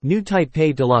New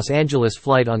Taipei to Los Angeles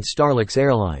flight on STARLUX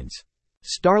Airlines.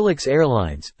 STARLUX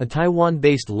Airlines, a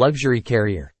Taiwan-based luxury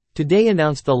carrier, today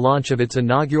announced the launch of its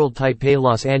inaugural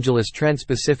Taipei-Los Angeles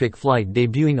Trans-Pacific flight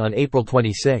debuting on April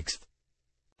 26.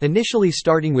 Initially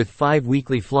starting with 5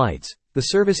 weekly flights, the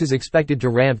service is expected to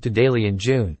ramp to daily in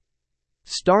June.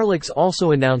 STARLUX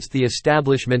also announced the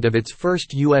establishment of its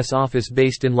first U.S. office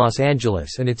based in Los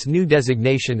Angeles and its new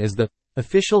designation as the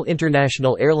official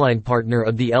international airline partner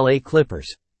of the LA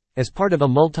Clippers, as part of a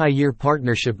multi-year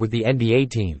partnership with the NBA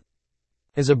team.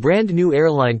 As a brand new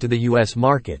airline to the U.S.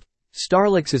 market,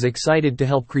 STARLUX is excited to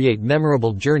help create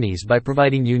memorable journeys by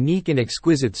providing unique and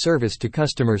exquisite service to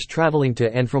customers traveling to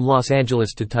and from Los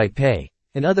Angeles to Taipei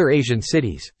and other Asian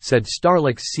cities, said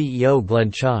STARLUX CEO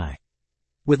Glenn Chai.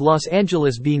 With Los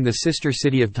Angeles being the sister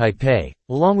city of Taipei,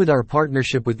 along with our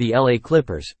partnership with the LA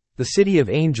Clippers, the City of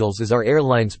Angels is our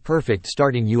airline's perfect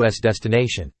starting U.S.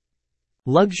 destination.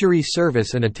 Luxury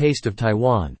service and a taste of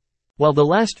Taiwan. While the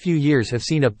last few years have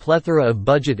seen a plethora of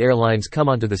budget airlines come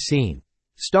onto the scene,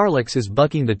 STARLUX is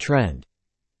bucking the trend.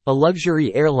 A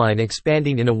luxury airline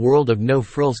expanding in a world of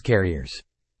no-frills carriers.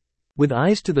 With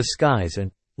eyes to the skies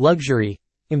and luxury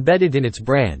embedded in its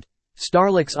brand,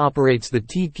 STARLUX operates the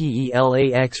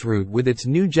TPE-LAX route with its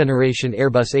new generation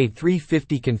Airbus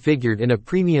A350 configured in a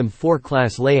premium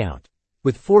 4-class layout,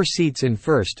 with 4 seats in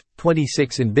first,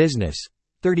 26 in business,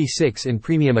 36 in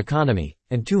premium economy,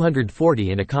 and 240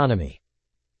 in economy.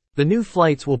 The new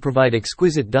flights will provide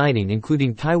exquisite dining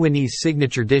including Taiwanese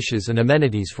signature dishes and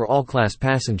amenities for all class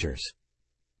passengers.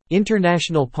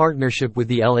 International partnership with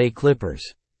the LA Clippers.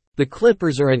 The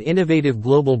Clippers are an innovative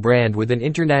global brand with an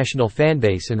international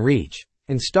fanbase and reach,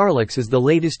 and STARLUX is the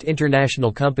latest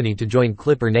international company to join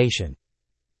Clipper Nation.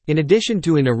 In addition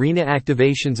to in-arena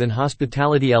activations and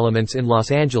hospitality elements in Los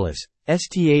Angeles,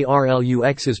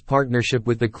 STARLUX's partnership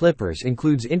with the Clippers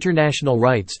includes international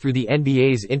rights through the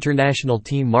NBA's International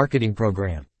Team Marketing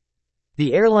Program.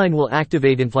 The airline will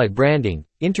activate in-flight branding,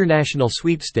 international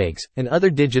sweepstakes, and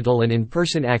other digital and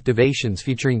in-person activations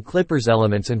featuring Clippers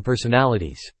elements and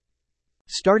personalities.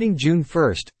 Starting June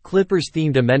 1,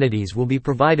 Clippers-themed amenities will be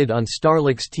provided on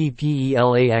STARLUX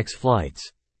TPE-LAX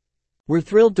flights. We're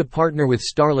thrilled to partner with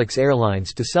STARLUX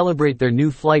Airlines to celebrate their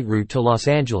new flight route to Los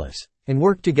Angeles, and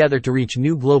work together to reach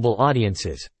new global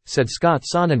audiences, said Scott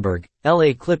Sonnenberg,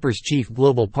 LA Clippers Chief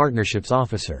Global Partnerships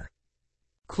Officer.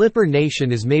 Clipper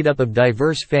Nation is made up of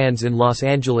diverse fans in Los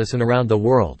Angeles and around the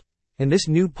world, and this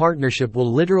new partnership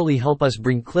will literally help us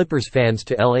bring Clippers fans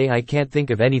to LA. I can't think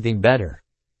of anything better.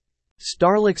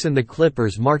 STARLUX and the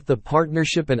Clippers marked the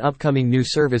partnership and upcoming new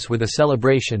service with a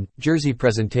celebration, jersey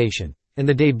presentation, and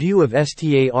the debut of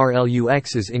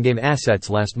STARLUX's in-game assets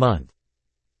last month.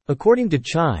 According to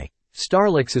Chai,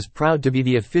 STARLUX is proud to be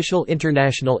the official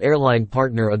international airline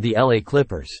partner of the LA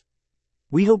Clippers.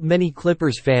 We hope many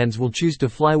Clippers fans will choose to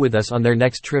fly with us on their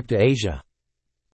next trip to Asia.